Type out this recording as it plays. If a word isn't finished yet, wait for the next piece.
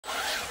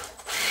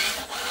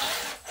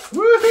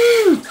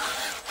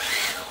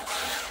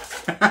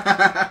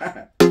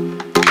Hi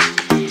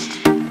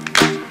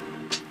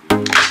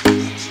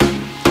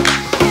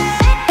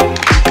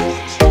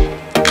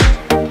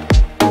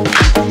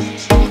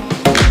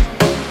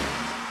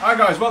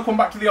guys, welcome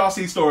back to the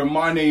RC store and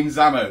my name's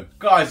Ammo.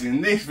 Guys,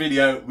 in this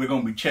video we're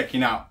going to be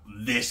checking out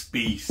this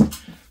beast.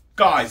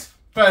 Guys,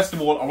 first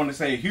of all I want to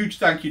say a huge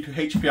thank you to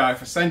HPI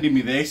for sending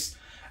me this.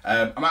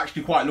 I'm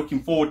actually quite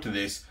looking forward to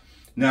this.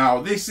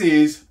 Now this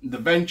is the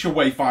Venture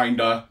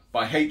Wayfinder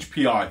by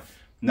HPI.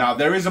 Now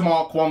there is a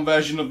Mark 1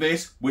 version of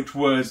this which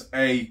was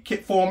a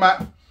kit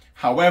format.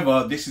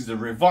 However, this is a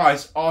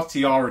revised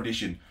RTR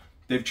edition.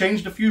 They've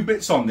changed a few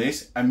bits on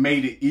this and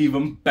made it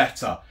even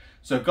better.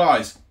 So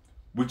guys,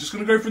 we're just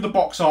going to go through the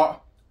box art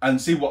and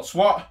see what's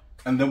what,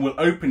 and then we'll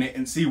open it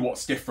and see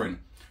what's different.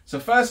 So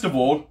first of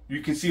all,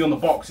 you can see on the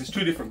box there's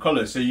two different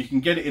colours. So you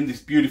can get it in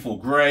this beautiful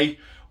grey,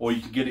 or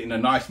you can get it in a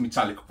nice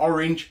metallic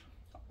orange.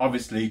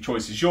 Obviously,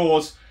 choice is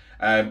yours.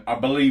 I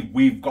believe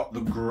we've got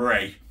the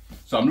grey.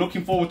 So I'm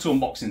looking forward to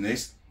unboxing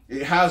this.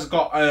 It has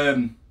got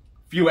a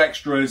few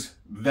extras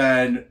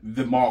than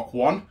the Mark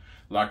 1,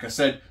 like I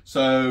said.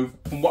 So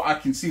from what I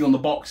can see on the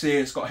box here,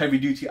 it's got heavy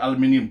duty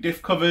aluminium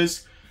diff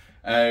covers.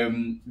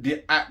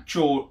 The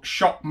actual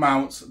shock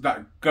mounts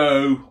that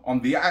go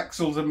on the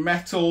axles are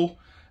metal.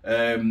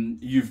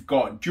 You've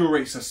got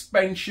Durate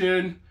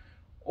suspension.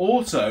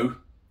 Also,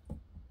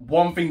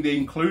 one thing they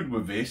include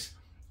with this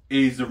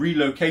is the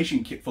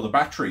relocation kit for the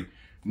battery.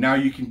 Now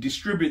you can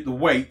distribute the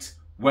weight,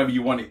 whether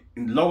you want it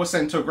in lower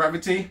center of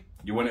gravity,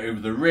 you want it over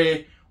the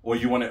rear, or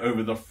you want it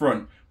over the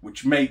front,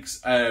 which makes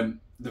the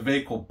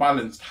vehicle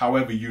balanced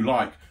however you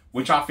like,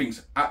 which I think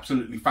is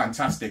absolutely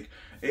fantastic.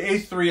 It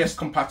is 3S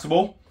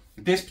compatible.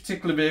 This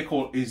particular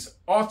vehicle is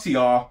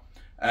RTR,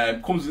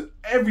 comes with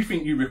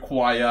everything you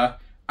require,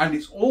 and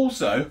it's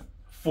also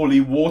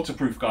fully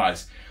waterproof,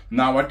 guys.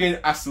 Now, I did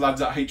ask the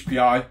lads at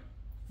HPI,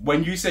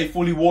 when you say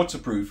fully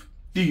waterproof,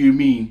 do you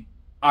mean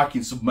I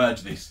can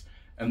submerge this?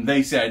 And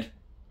they said,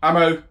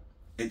 Ammo,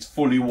 it's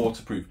fully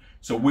waterproof.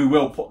 So we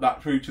will put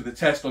that through to the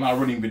test on our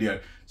running video.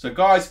 So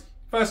guys,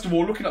 first of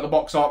all, looking at the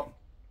box art,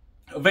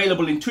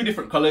 available in two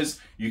different colours.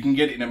 You can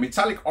get it in a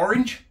metallic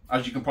orange,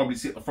 as you can probably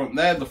see at the front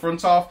there, the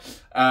front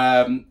half.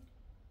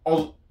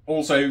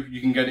 Also,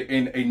 you can get it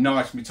in a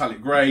nice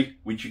metallic grey,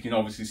 which you can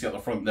obviously see at the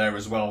front there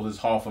as well. There's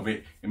half of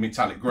it in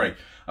metallic grey.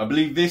 I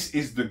believe this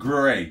is the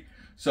grey.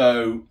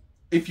 So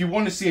if you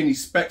want to see any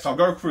specs, I'll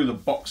go through the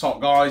box art,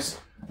 guys.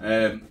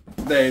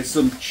 There's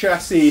some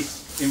chassis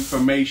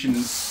information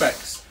and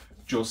specs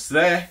just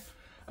there.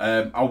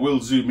 I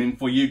will zoom in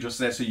for you just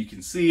there so you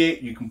can see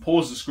it. You can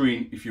pause the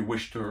screen if you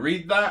wish to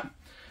read that,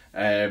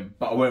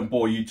 but I won't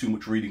bore you too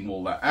much reading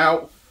all that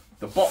out.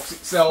 The box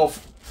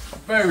itself,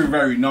 very,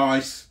 very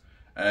nice.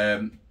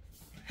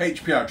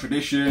 HPI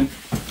tradition.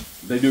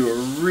 They do a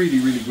really,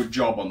 really good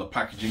job on the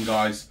packaging,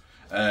 guys.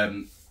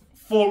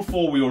 Full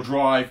four-wheel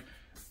drive.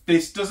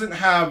 This doesn't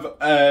have,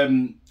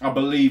 I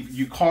believe,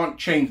 you can't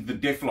change the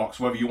diff locks,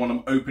 whether you want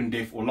them open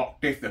diff or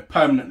lock diff. They're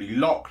permanently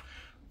locked.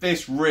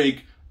 This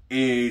rig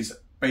is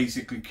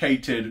basically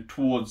catered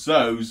towards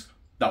those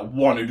that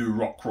want to do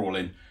rock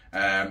crawling.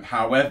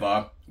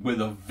 However,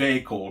 with a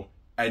vehicle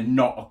and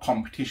not a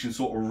competition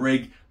sort of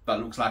rig that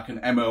looks like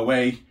an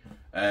MOA,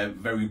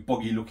 very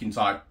buggy looking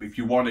type. If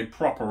you want a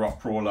proper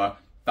rock crawler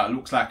that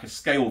looks like a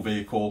scale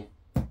vehicle,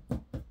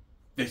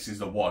 this is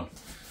the one.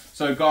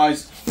 So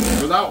guys,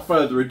 without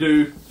further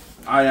ado,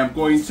 I am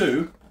going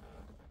to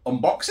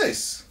unbox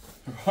this.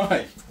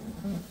 Right.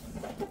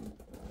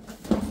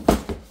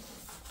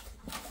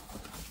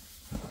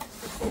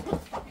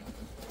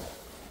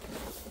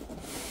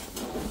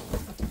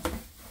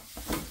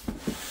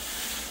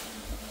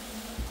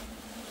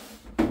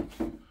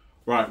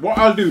 Right, what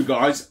I'll do,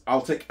 guys,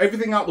 I'll take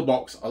everything out the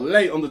box, I'll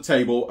lay it on the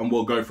table, and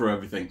we'll go through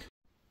everything.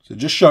 So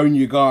just showing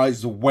you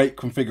guys the weight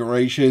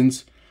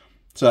configurations.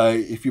 So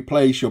if you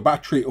place your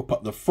battery up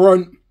at the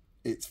front,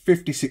 it's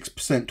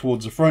 56%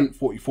 towards the front,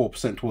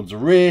 44% towards the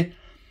rear.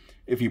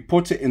 If you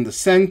put it in the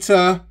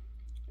center,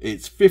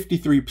 it's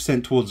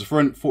 53% towards the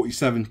front,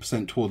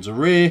 47% towards the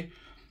rear.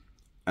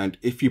 And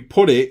if you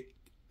put it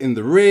in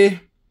the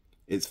rear,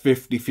 it's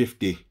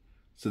 50-50.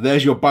 So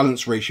there's your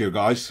balance ratio,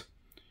 guys.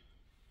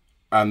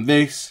 And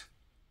this,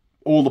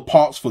 all the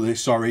parts for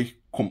this, sorry,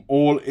 come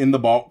all in the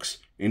box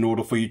in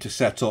order for you to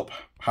set up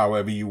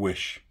however you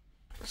wish.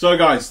 So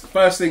guys,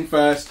 first thing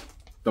first,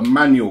 the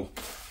manual.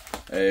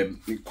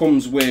 It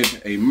comes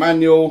with a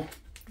manual,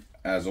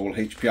 as all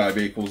HPI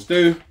vehicles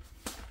do.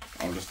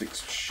 I'll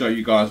just show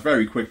you guys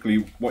very quickly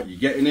what you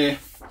get in here.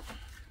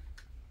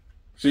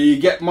 So you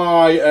get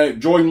my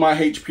Join My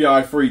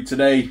HPI free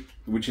today,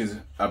 which is,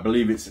 I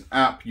believe it's an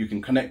app you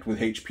can connect with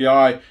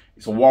HPI.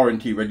 It's a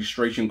warranty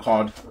registration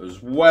card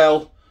as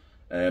well.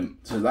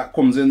 So that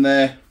comes in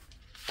there.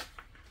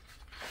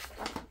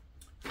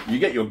 You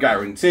get your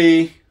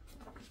guarantee.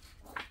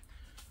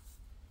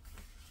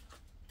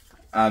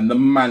 And the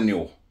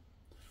manual.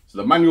 So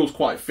the manual's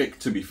quite thick,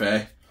 to be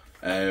fair.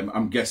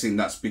 I'm guessing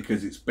that's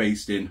because it's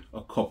based in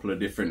a couple of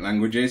different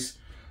languages.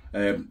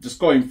 Just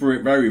going through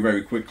it very,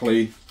 very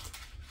quickly.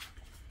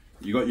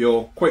 you got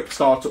your quick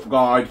startup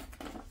guide,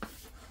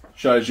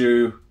 shows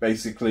you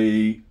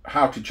basically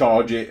how to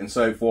charge it and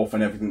so forth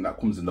and everything that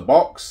comes in the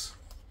box.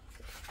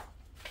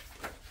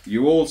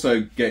 You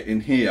also get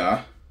in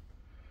here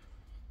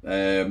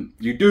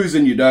your do's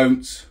and your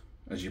don'ts,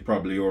 as you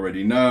probably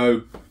already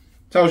know.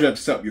 Tells you how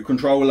to set up your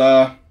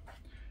controller,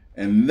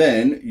 and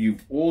then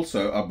you've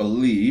also, I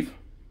believe,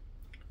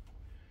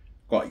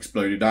 got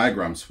exploded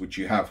diagrams, which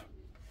you have.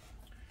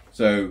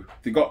 So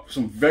they've got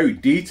some very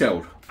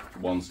detailed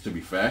ones, to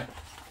be fair.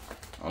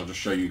 I'll just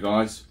show you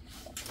guys.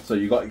 So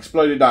you've got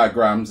exploded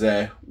diagrams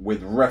there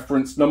with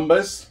reference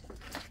numbers,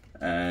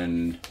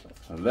 and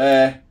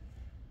there.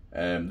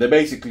 They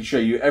basically show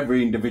you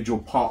every individual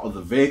part of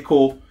the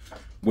vehicle,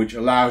 which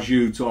allows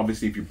you to,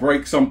 obviously, if you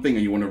break something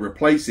and you want to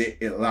replace it,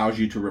 it allows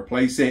you to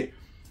replace it.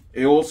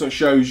 It also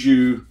shows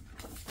you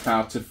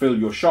how to fill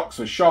your shocks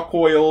with shock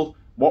oil,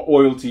 what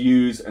oil to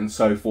use, and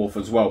so forth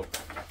as well.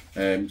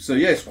 So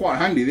yeah, it's quite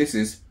handy. This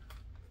is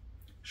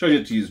shows you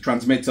how to use a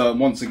transmitter, and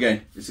once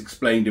again, it's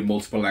explained in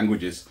multiple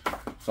languages.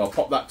 So I'll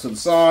pop that to the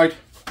side.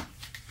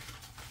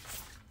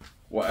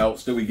 What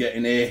else do we get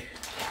in here?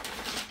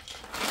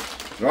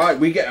 Right,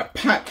 we get a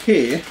pack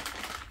here.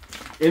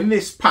 In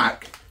this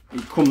pack,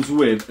 it comes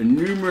with a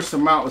numerous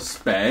amount of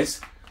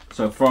spares.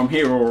 So from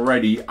here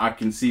already, I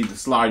can see the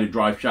slider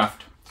drive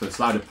shaft, so the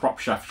slider prop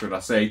shaft, should I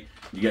say.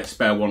 You get a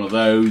spare one of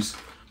those.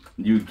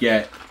 You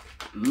get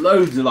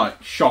loads of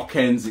like shock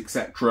ends,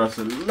 etc.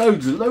 So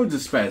loads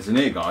of spares in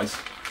here, guys.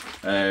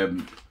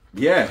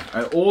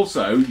 Yeah,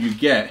 also you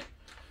get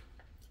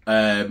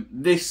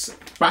this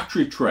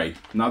battery tray.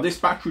 Now this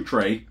battery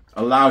tray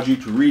allows you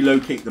to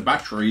relocate the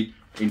battery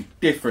in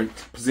different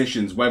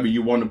positions, whether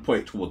you want to put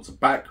it towards the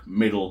back,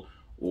 middle,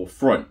 or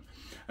front.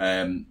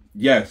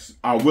 Yes,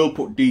 I will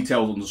put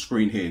details on the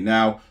screen here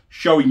now,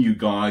 showing you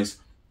guys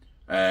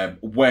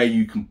where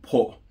you can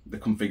put the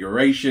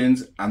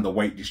configurations and the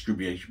weight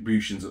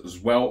distributions as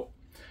well.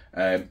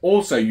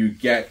 Also, you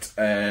get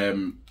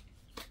a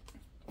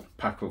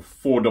pack of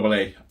 4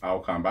 AA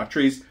alkaline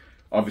batteries.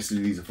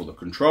 Obviously, these are for the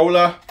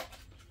controller.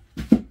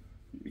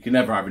 You can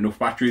never have enough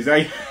batteries,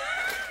 eh?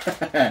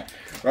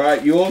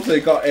 Right, you also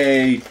got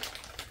a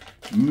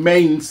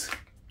mains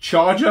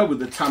charger with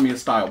the Tamiya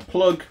style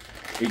plug.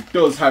 It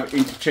does have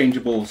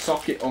interchangeable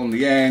socket on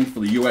the end for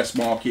the US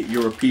market,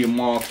 European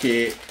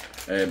market,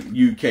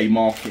 UK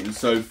market, and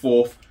so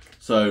forth.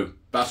 So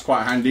that's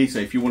quite handy. So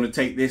if you want to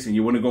take this and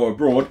you want to go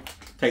abroad,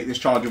 take this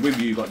charger with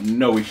you, you've got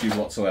no issues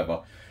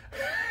whatsoever.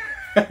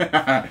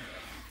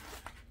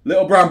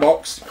 Little brown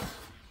box,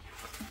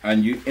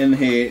 and you in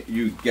here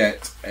you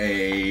get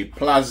a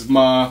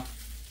plasma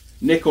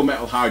nickel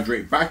metal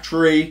hydrate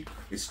battery.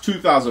 It's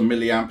 2000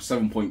 milliamps,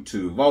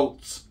 7.2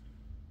 volts.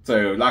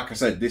 So like I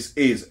said, this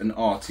is an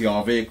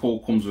RTR vehicle,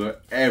 comes with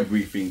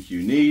everything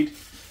you need.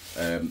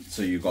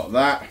 So you've got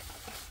that.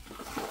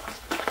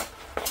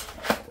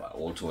 Put that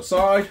all to a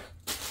side.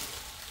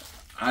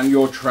 And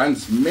your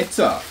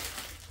transmitter.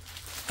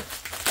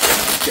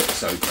 Let's get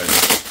this open.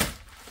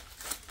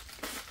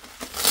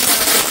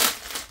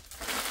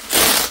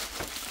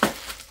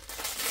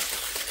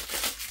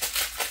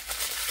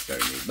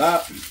 Don't need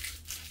that.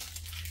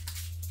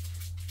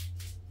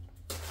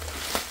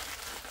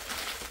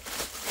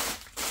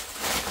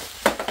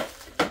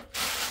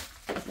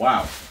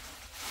 Wow.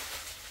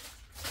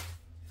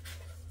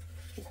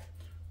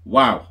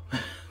 Wow.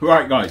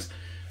 Right, guys.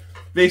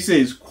 This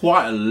is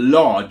quite a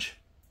large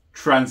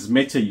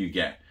transmitter you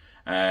get.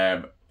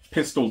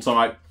 Pistol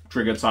type,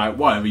 trigger type,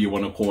 whatever you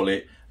want to call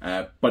it.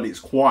 But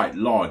it's quite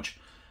large.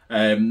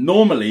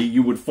 Normally,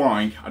 you would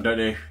find, I don't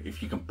know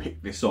if you can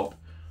pick this up,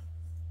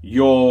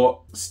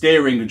 your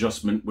steering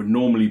adjustment would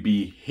normally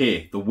be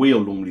here. The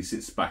wheel normally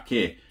sits back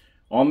here.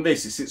 On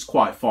this, it sits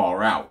quite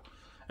far out.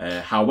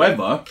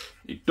 However,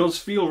 it does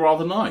feel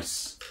rather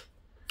nice.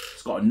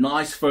 It's got a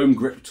nice foam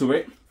grip to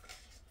it.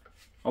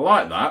 I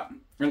like that.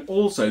 And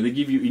also, they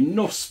give you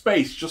enough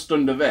space just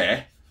under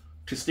there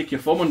to stick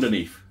your thumb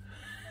underneath.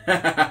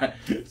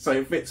 So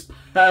it fits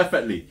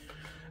perfectly.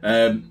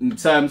 In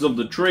terms of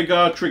the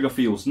trigger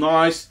feels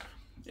nice.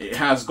 It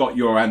has got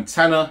your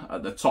antenna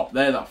at the top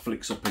there that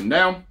flicks up and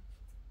down.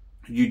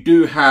 You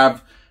do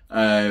have,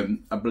 I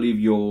believe,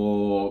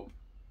 your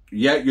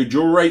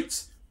dual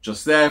rates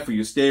just there for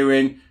your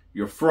steering,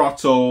 your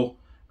throttle,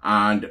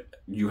 and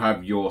you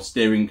have your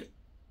steering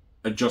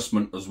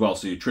adjustment as well,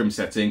 so your trim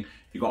setting.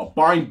 You've got a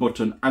bind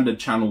button and a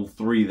channel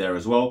 3 there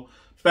as well.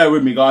 Bear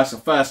with me, guys, the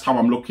first time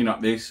I'm looking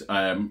at this,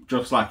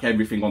 just like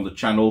everything on the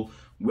channel,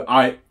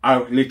 I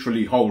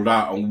literally hold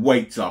out and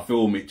wait till I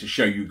film it to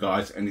show you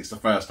guys, and it's the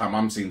first time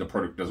I'm seeing the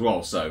product as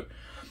well, so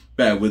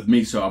bear with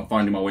me, so I'm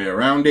finding my way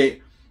around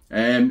it.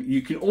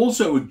 You can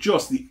also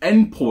adjust the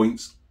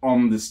endpoints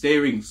on the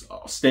steering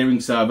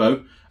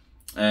servo,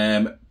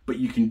 but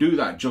you can do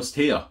that just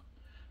here.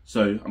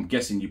 So I'm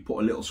guessing you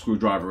put a little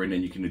screwdriver in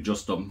and you can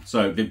adjust them.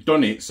 So they've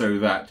done it so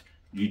that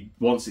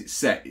once it's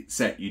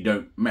set, you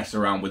don't mess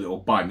around with it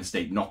or by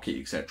mistake knock it,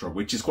 etc.,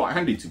 which is quite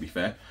handy, to be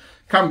fair.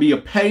 Can be a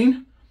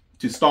pain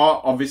to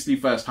start, obviously,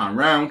 first time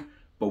round,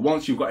 but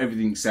once you've got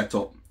everything set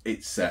up,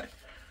 it's set.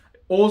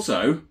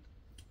 Also,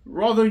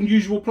 rather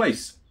unusual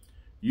place.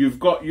 You've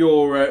got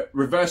your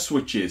reverse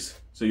switches,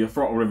 so your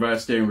throttle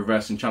reverse, steering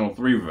reverse, and channel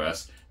 3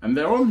 reverse, and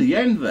they're on the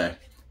end there.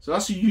 So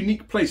that's a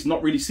unique place,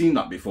 not really seen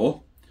that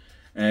before.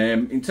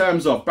 In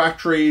terms of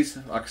batteries,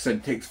 like I said,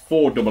 it takes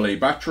 4 AA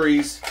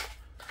batteries,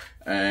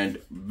 and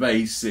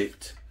they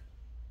sit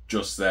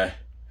just there.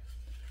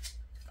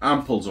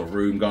 Amples of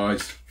room,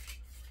 guys.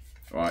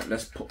 Right,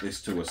 let's put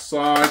this to a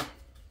side.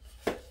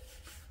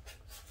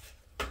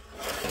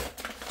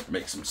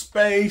 Make some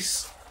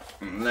space,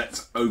 and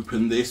let's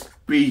open this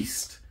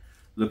beast.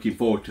 Looking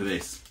forward to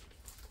this.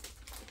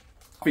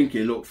 I think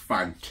it looks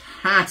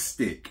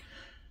fantastic.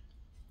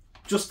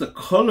 Just the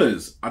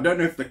colours, I don't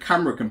know if the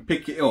camera can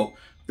pick it up.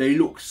 They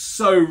look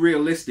so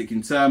realistic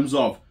in terms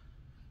of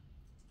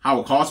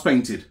how a car's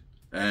painted.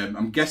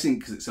 I'm guessing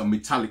because it's a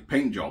metallic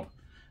paint job.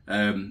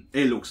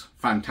 It looks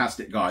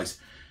fantastic, guys.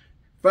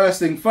 First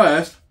thing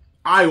first,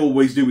 I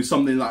always do with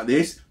something like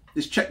this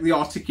is check the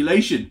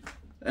articulation.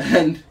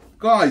 And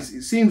guys,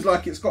 it seems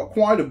like it's got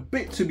quite a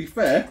bit, to be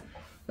fair.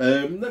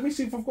 Let me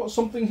see if I've got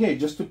something here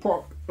just to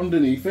prop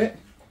underneath it.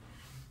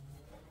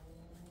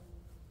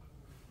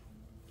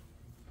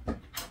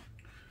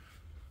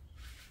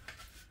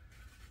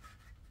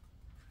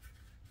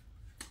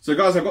 So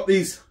guys, I've got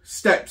these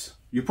steps.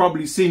 You've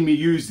probably seen me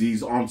use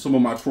these on some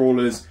of my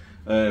crawlers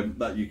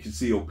that you can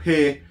see up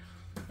here.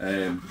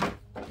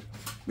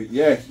 But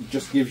yeah, it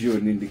just gives you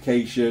an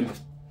indication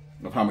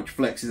of how much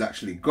flex it's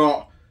actually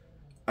got.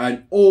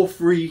 And all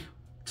 3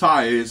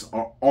 tyres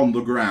are on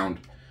the ground.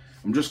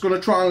 I'm just going to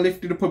try and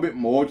lift it up a bit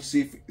more to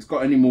see if it's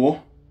got any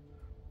more.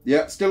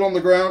 Yeah, still on the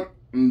ground.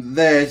 And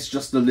there's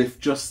just the lift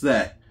just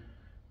there.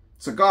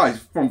 So guys,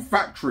 from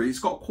factory, it's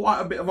got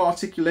quite a bit of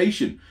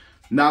articulation.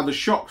 Now the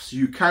shocks,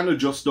 you can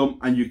adjust them,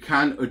 and you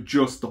can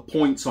adjust the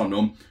points on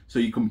them. So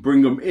you can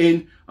bring them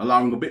in,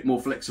 allowing a bit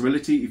more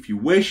flexibility if you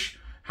wish.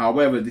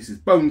 However, this is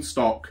bone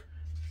stock,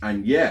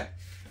 and yeah,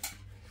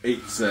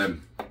 it's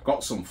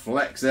got some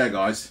flex there,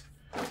 guys.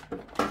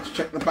 Let's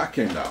check the back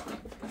end out.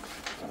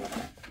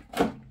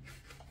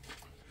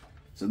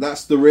 So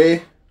that's the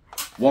rear.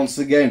 Once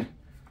again,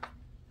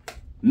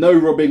 no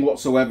rubbing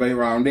whatsoever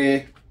around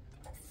here.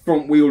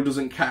 Front wheel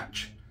doesn't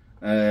catch.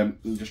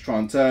 Just try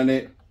and turn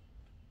it.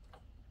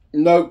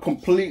 No,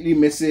 completely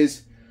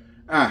misses.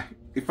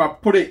 If I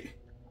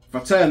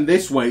turn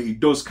this way, it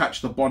does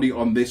catch the body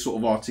on this sort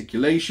of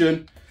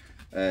articulation.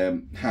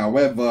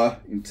 However,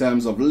 in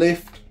terms of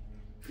lift,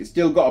 it's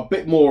still got a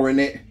bit more in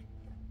it.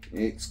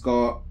 It's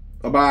got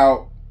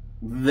about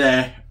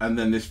there, and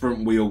then this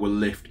front wheel will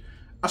lift.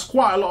 That's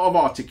quite a lot of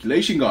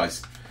articulation,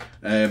 guys.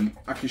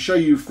 I can show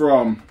you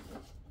from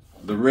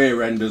the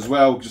rear end as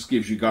well, just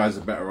gives you guys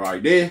a better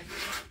idea.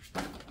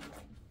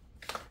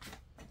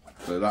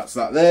 So that's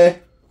that there.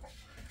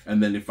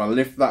 And then if I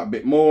lift that a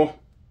bit more,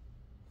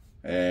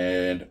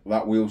 and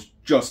that wheel's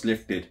just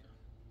lifted.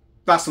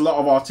 That's a lot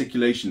of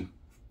articulation.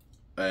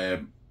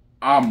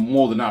 I'm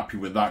more than happy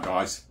with that,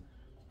 guys.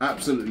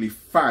 Absolutely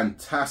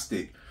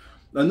fantastic.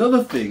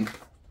 Another thing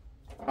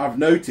I've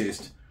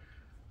noticed,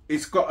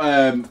 it's got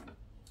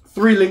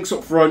 3 links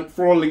up front,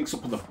 4 links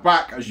up at the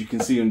back, as you can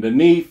see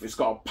underneath. It's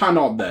got a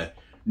panod there.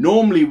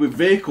 Normally with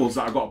vehicles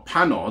that have got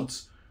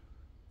panods,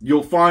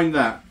 you'll find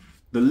that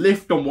the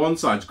lift on one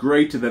side is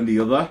greater than the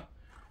other.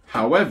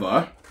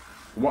 However,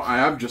 what I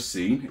have just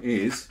seen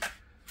is,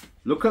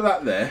 look at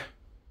that there,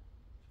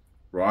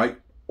 right?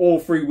 All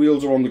 3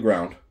 wheels are on the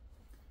ground.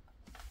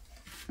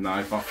 Now,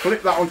 if I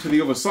flip that onto the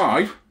other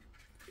side,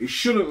 it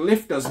shouldn't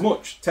lift as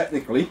much,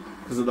 technically,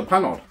 because of the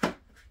panod.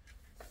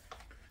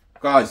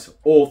 Guys,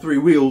 all 3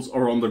 wheels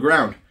are on the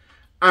ground,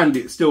 and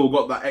it's still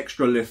got that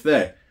extra lift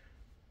there.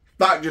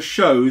 That just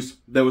shows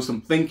there was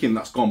some thinking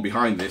that's gone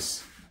behind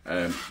this.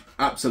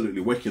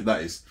 Absolutely wicked,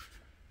 that is.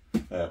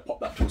 Pop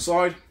that to the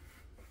side.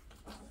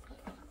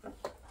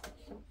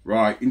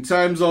 Right, in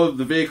terms of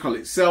the vehicle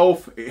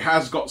itself, it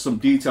has got some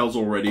details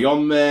already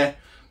on there.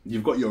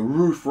 You've got your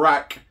roof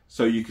rack,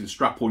 so you can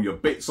strap all your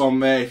bits on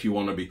there if you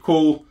want to be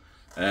cool.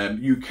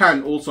 You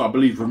can also, I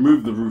believe,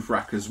 remove the roof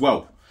rack as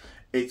well.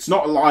 It's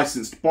not a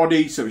licensed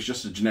body, so it's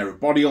just a generic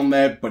body on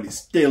there, but it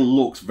still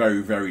looks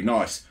very, very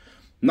nice.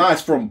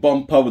 Nice front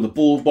bumper with a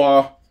bull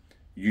bar.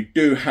 You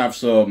do have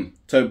some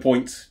toe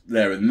points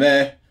there and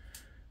there,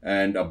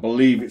 and I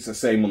believe it's the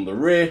same on the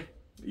rear.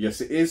 Yes,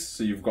 it is.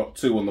 So you've got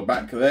 2 on the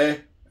back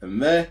there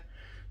and there.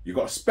 You've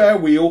got a spare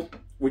wheel,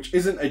 which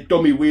isn't a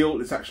dummy wheel,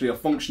 it's actually a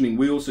functioning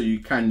wheel, so you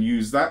can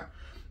use that.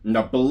 And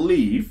I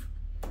believe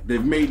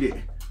they've made it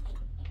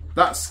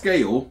that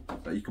scale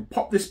that you can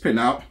pop this pin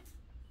out,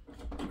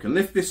 you can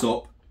lift this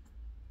up,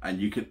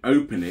 and you can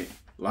open it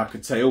like a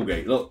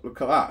tailgate.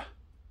 Look at that.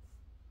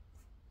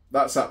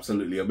 That's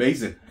absolutely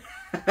amazing.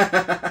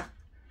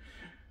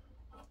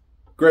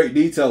 Great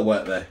detail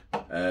work there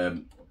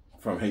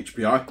from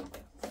HPI.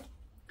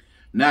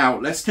 Now,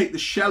 let's take the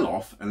shell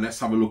off and let's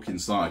have a look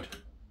inside.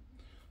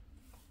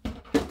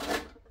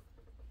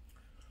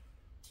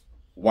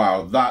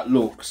 Wow, that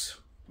looks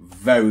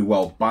very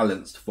well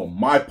balanced from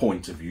my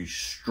point of view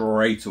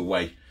straight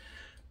away.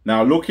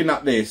 Now, looking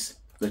at this,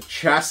 the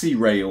chassis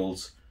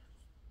rails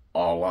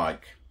are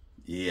like,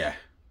 yeah,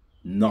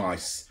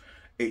 nice.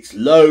 It's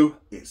low,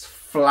 it's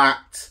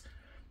flat,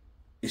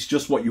 it's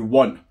just what you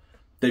want.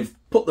 They've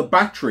put the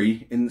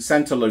battery in the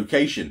center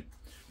location,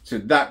 so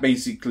that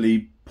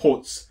basically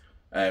puts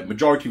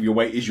majority of your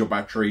weight is your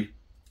battery,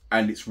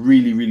 and it's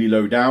really, really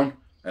low down.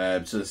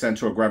 So the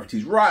center of gravity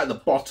is right at the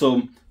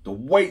bottom, the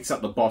weight's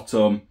at the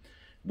bottom,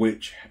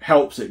 which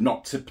helps it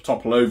not to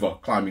topple over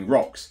climbing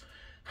rocks.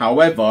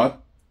 However,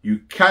 you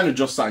can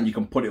adjust that and you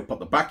can put it up at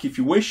the back if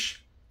you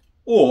wish,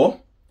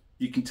 or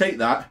you can take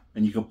that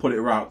and you can put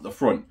it right at the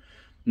front.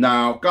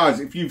 Now, guys,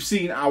 if you've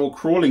seen our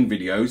crawling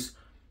videos,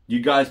 you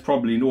guys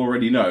probably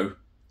already know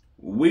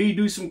we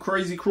do some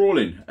crazy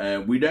crawling.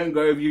 We don't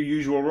go over your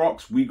usual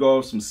rocks, we go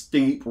over some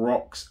steep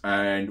rocks,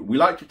 and we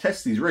like to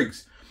test these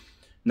rigs.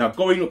 Now,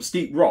 going up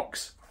steep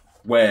rocks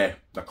where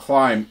the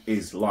climb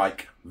is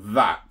like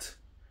that,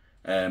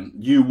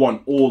 you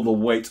want all the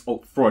weight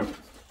up front.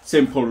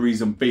 Simple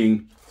reason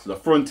being, so the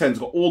front end's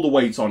got all the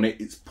weight on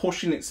it, it's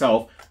pushing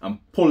itself and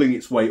pulling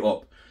its way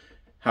up.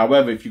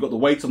 However, if you've got the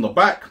weight on the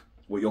back,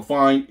 what you'll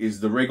find is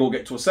the rig will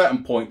get to a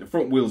certain point, the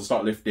front wheels will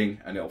start lifting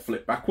and it'll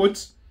flip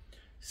backwards.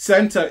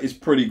 Center is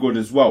pretty good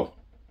as well.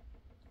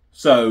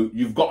 So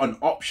you've got an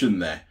option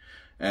there,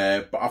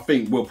 but I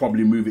think we'll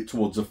probably move it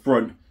towards the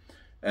front.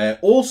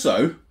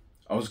 Also,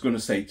 I was going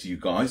to say to you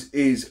guys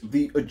is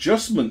the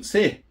adjustments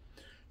here.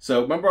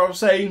 So remember I was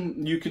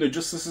saying you can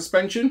adjust the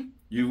suspension?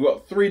 You've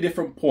got 3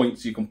 different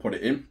points you can put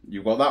it in.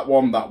 You've got that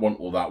one,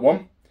 or that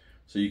one.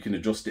 So you can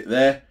adjust it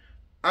there.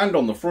 And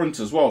on the front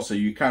as well, so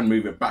you can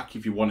move it back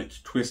if you want it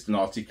to twist and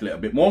articulate a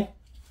bit more.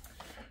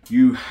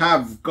 You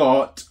have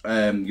got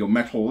your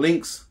metal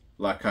links,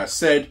 like I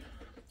said,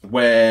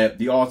 where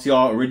the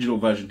RTR original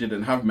version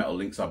didn't have metal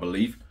links, I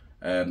believe.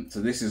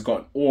 So this has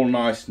got all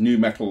nice new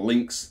metal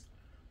links,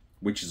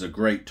 which is a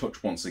great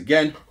touch once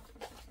again.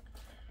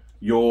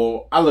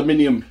 Your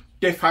aluminium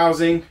diff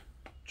housing,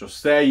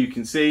 just there you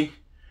can see.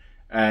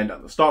 And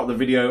at the start of the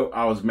video,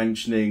 I was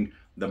mentioning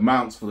the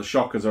mounts for the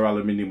shockers are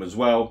aluminium as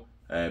well.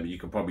 You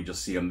can probably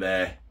just see them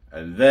there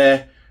and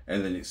there.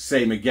 And then it's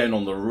same again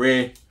on the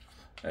rear.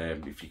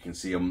 If you can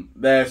see them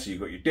there. So you've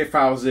got your diff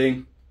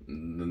housing.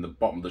 And then the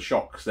bottom of the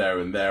shocks there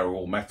and there are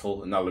all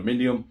metal and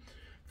aluminium.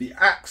 The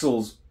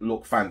axles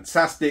look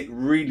fantastic.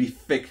 Really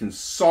thick and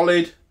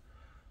solid.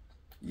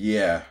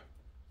 Yeah.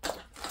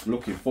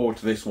 Looking forward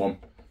to this one.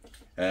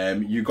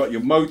 You've got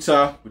your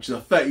motor, which is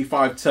a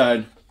 35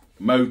 turn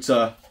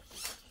motor.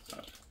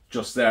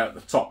 Just there at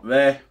the top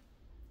there.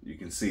 You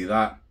can see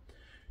that.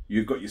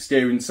 You've got your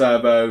steering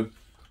servo,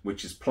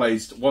 which is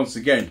placed, once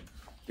again,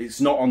 it's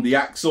not on the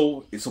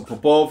axle, it's up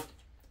above,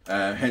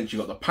 hence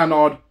you've got the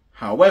panhard.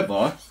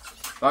 However,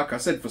 like I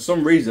said, for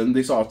some reason,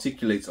 this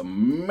articulates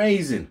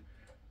amazing.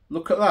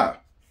 Look at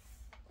that.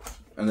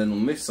 And then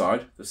on this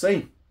side, the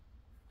same.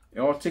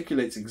 It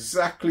articulates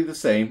exactly the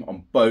same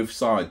on both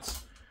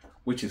sides,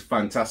 which is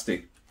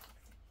fantastic.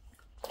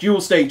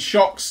 Dual stage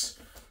shocks.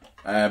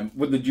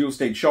 With the dual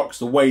stage shocks,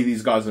 the way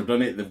these guys have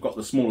done it, they've got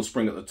the smaller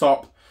spring at the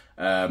top.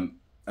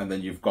 And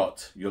then you've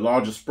got your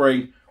larger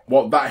spring.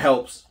 What that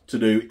helps to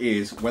do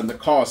is when the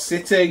car's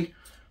sitting,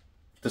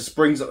 the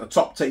springs at the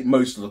top take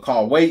most of the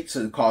car weight,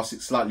 so the car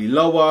sits slightly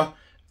lower.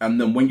 And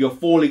then when you're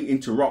falling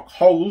into rock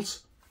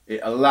holes,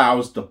 it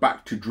allows the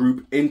back to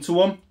droop into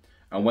them.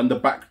 And when the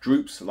back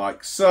droops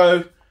like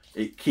so,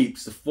 it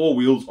keeps the 4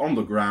 wheels on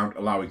the ground,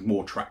 allowing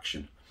more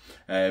traction.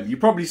 You've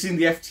probably seen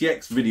the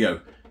FTX video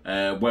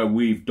where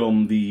we've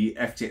done the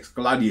FTX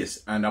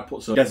Gladius and I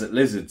put some desert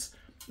lizards.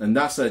 And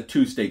that's a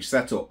 2-stage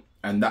setup.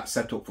 And that's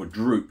set up for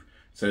droop,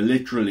 so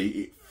literally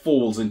it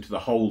falls into the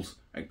holes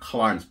and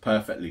climbs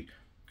perfectly.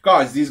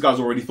 Guys, these guys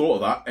already thought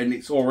of that, and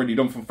it's already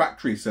done from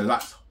factory, so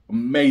that's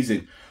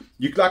amazing.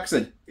 Like I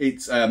said,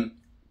 it's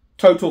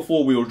total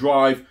 4-wheel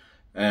drive,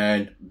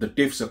 and the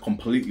diffs are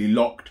completely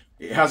locked.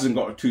 It hasn't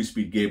got a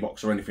 2-speed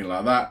gearbox or anything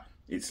like that.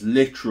 It's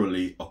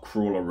literally a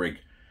crawler rig,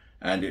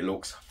 and it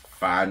looks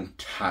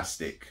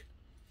fantastic.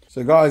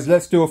 So guys,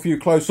 let's do a few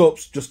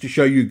close-ups just to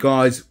show you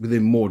guys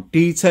within more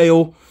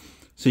detail.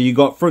 So you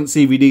got front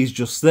CVDs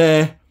just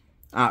there,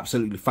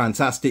 absolutely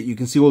fantastic. You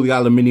can see all the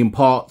aluminium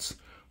parts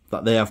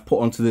that they have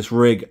put onto this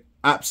rig,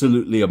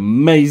 absolutely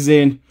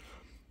amazing.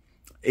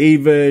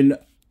 Even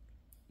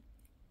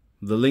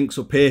the links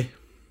up here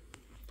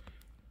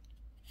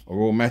are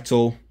all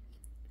metal,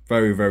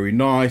 very, very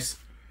nice.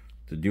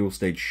 The dual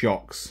stage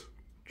shocks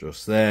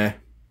just there.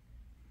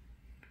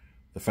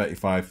 The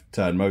 35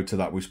 turn motor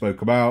that we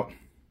spoke about.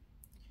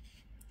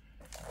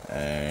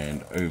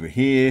 And over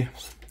here,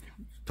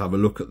 to have a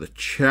look at the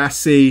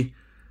chassis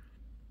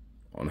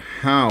on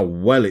how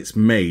well it's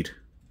made.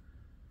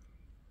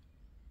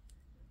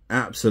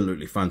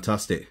 Absolutely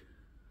fantastic.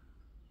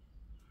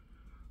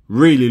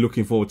 Really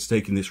looking forward to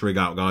taking this rig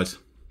out, guys.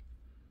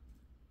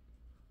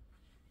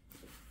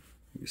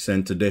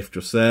 Center diff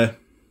just there.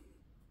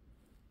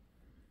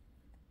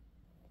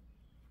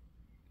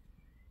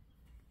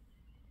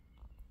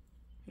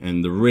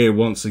 And the rear,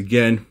 once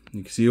again,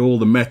 you can see all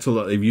the metal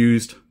that they've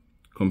used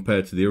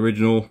compared to the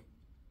original.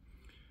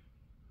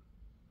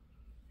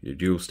 Your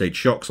dual stage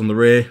shocks on the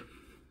rear.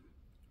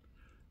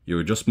 your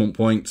adjustment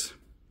points,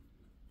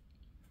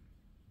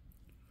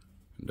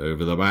 and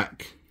over the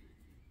back.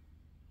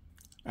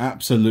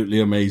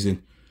 Absolutely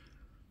amazing.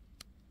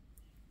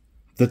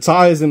 The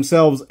tyres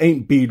themselves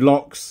ain't bead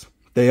locks.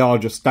 They are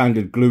just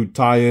standard glued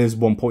tyres,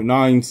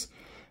 1.9s.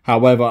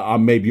 However, I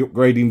may be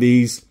upgrading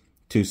these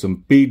to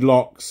some bead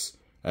locks,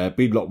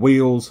 bead lock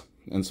wheels,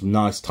 and some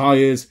nice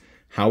tyres.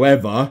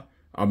 However,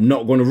 I'm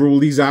not going to rule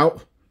these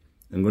out.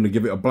 I'm going to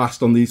give it a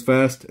blast on these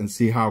first and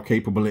see how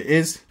capable it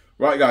is.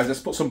 Right guys, let's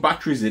put some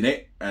batteries in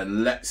it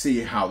and let's see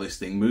how this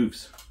thing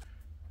moves.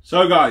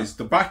 So guys,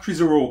 the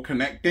batteries are all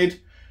connected.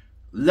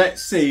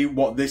 Let's see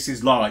what this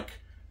is like.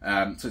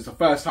 So it's the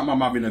first time I'm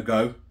having a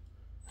go.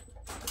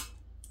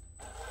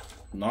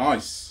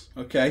 Nice.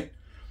 Okay.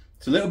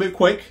 It's a little bit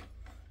quick.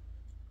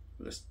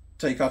 Let's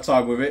take our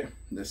time with it.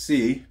 Let's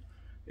see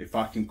if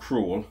I can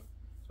crawl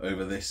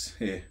over this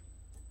here.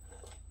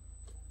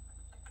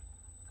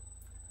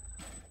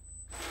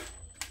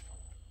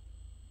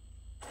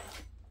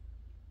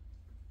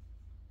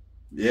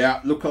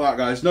 Yeah, look at that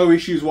guys. No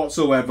issues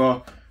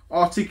whatsoever.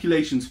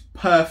 Articulation's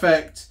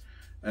perfect.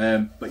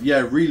 But yeah,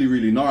 really,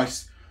 really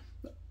nice.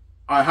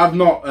 I have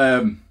not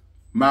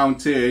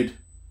mounted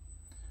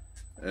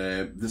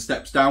the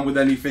steps down with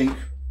anything,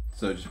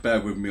 so just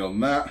bear with me on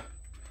that.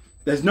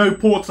 There's no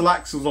portal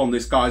axles on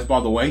this guys,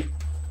 by the way,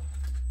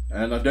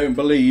 and I don't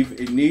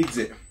believe it needs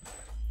it.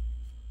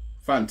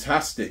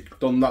 Fantastic,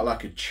 done that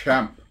like a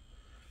champ.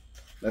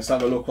 Let's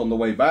have a look on the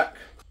way back.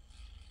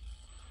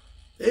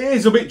 It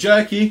is a bit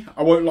jerky,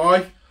 I won't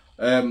lie.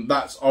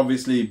 That's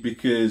obviously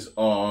because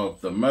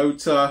of the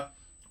motor,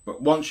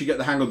 but once you get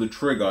the hang of the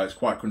trigger, it's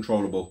quite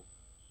controllable.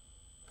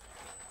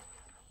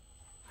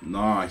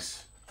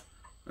 Nice.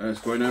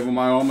 It's going over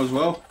my arm as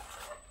well.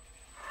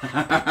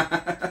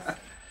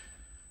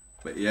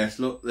 But yes,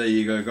 look, there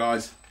you go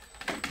guys.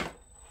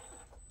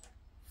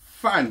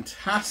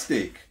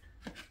 Fantastic.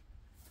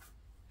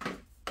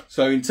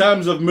 So in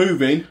terms of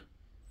moving,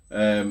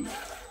 it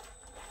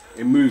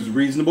moves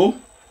reasonable,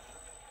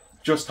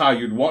 just how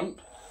you'd want.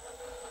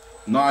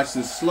 Nice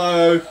and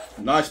slow,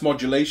 nice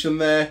modulation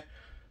there.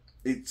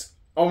 It's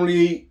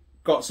only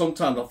got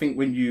sometimes, I think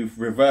when you've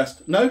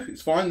reversed, no,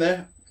 it's fine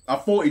there. I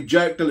thought it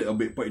jerked a little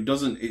bit, but it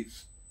doesn't.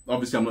 It's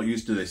obviously I'm not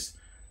used to this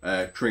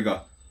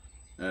trigger.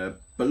 But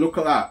look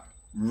at that.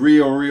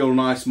 Real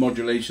nice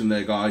modulation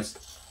there, guys.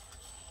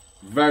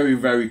 Very,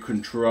 very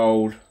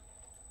controlled.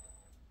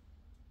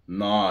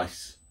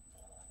 Nice.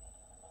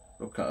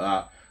 Look at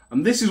that.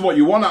 And this is what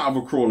you want out of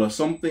a crawler,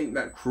 something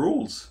that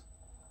crawls.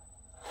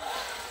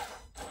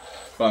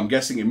 But I'm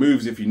guessing it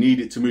moves if you need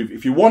it to move.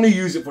 If you want to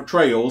use it for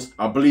trails,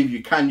 I believe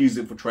you can use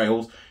it for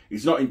trails.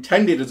 It's not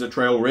intended as a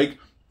trail rig,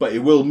 but it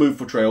will move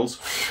for trails.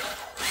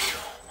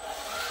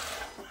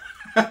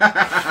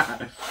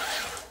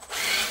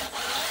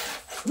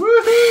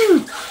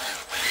 Woohoo!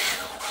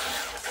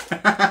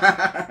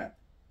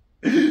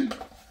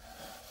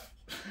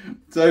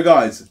 So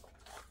guys,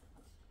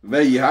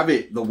 there you have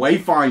it, the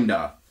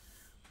Wayfinder.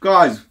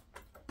 Guys,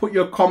 put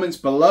your comments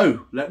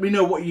below. Let me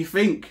know what you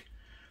think.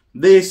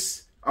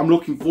 This, I'm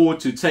looking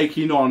forward to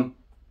taking on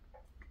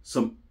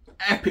some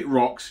epic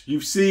rocks.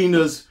 You've seen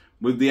us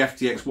with the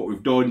FTX, what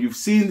we've done. You've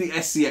seen the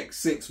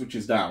SCX6, which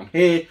is down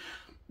here.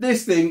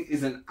 This thing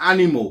is an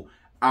animal.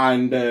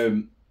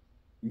 And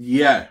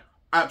yeah,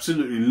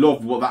 absolutely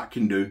love what that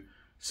can do.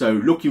 So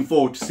looking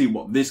forward to see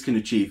what this can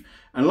achieve.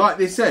 And like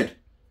they said,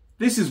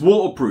 this is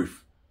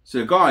waterproof.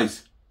 So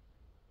guys,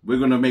 we're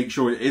going to make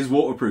sure it is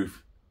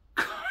waterproof.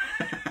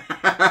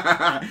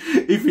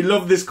 If you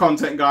love this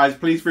content, guys,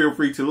 please feel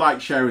free to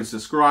like, share and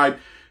subscribe.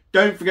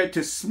 Don't forget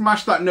to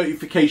smash that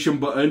notification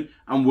button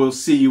and we'll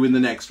see you in the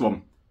next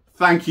one.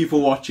 Thank you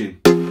for watching.